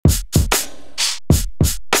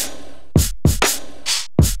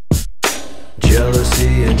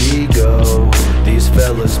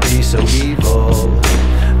so evil,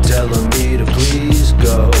 telling me to please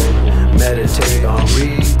go. Meditate on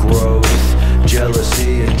regrowth,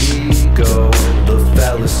 jealousy and ego, the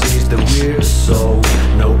fallacies that we're sold.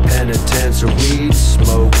 No penitence or weed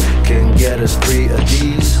smoke can get us free of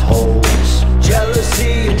these holes.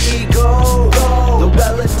 Jealousy and ego, the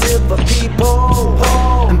relative of people,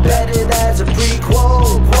 embedded as a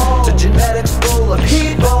prequel to genetics full of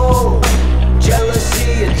people.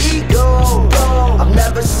 Jealousy and ego, I've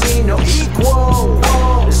never seen no equal.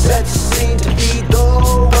 It sets a scene to feed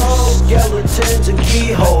those skeletons and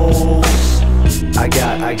keyholes. I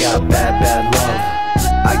got bad love.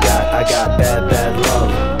 I got bad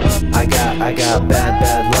love. I got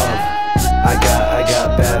bad love. I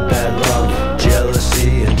got bad love.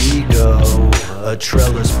 Jealousy and ego, a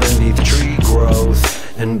trellis beneath tree growth,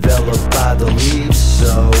 enveloped by the leaves,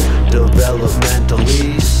 so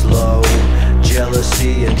developmentally slow.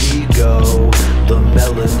 Jealousy and ego, the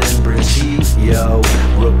melanin brings heat, yo.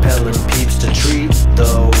 Repelling peeps to treat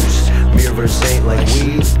those. Mirrors ain't like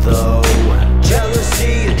weed though.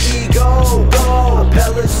 Jealousy and ego,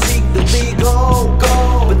 appellants seek the legal.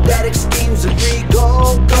 Pathetic schemes of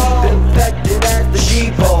ego, deep infected as the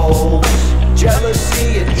sheepholes.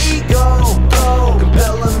 Jealousy and ego,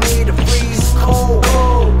 compelling me to freeze cold.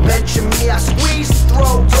 Mention me, I squeeze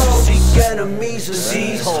throats. Seek enemies and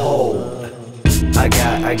seize hold.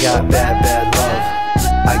 I got bad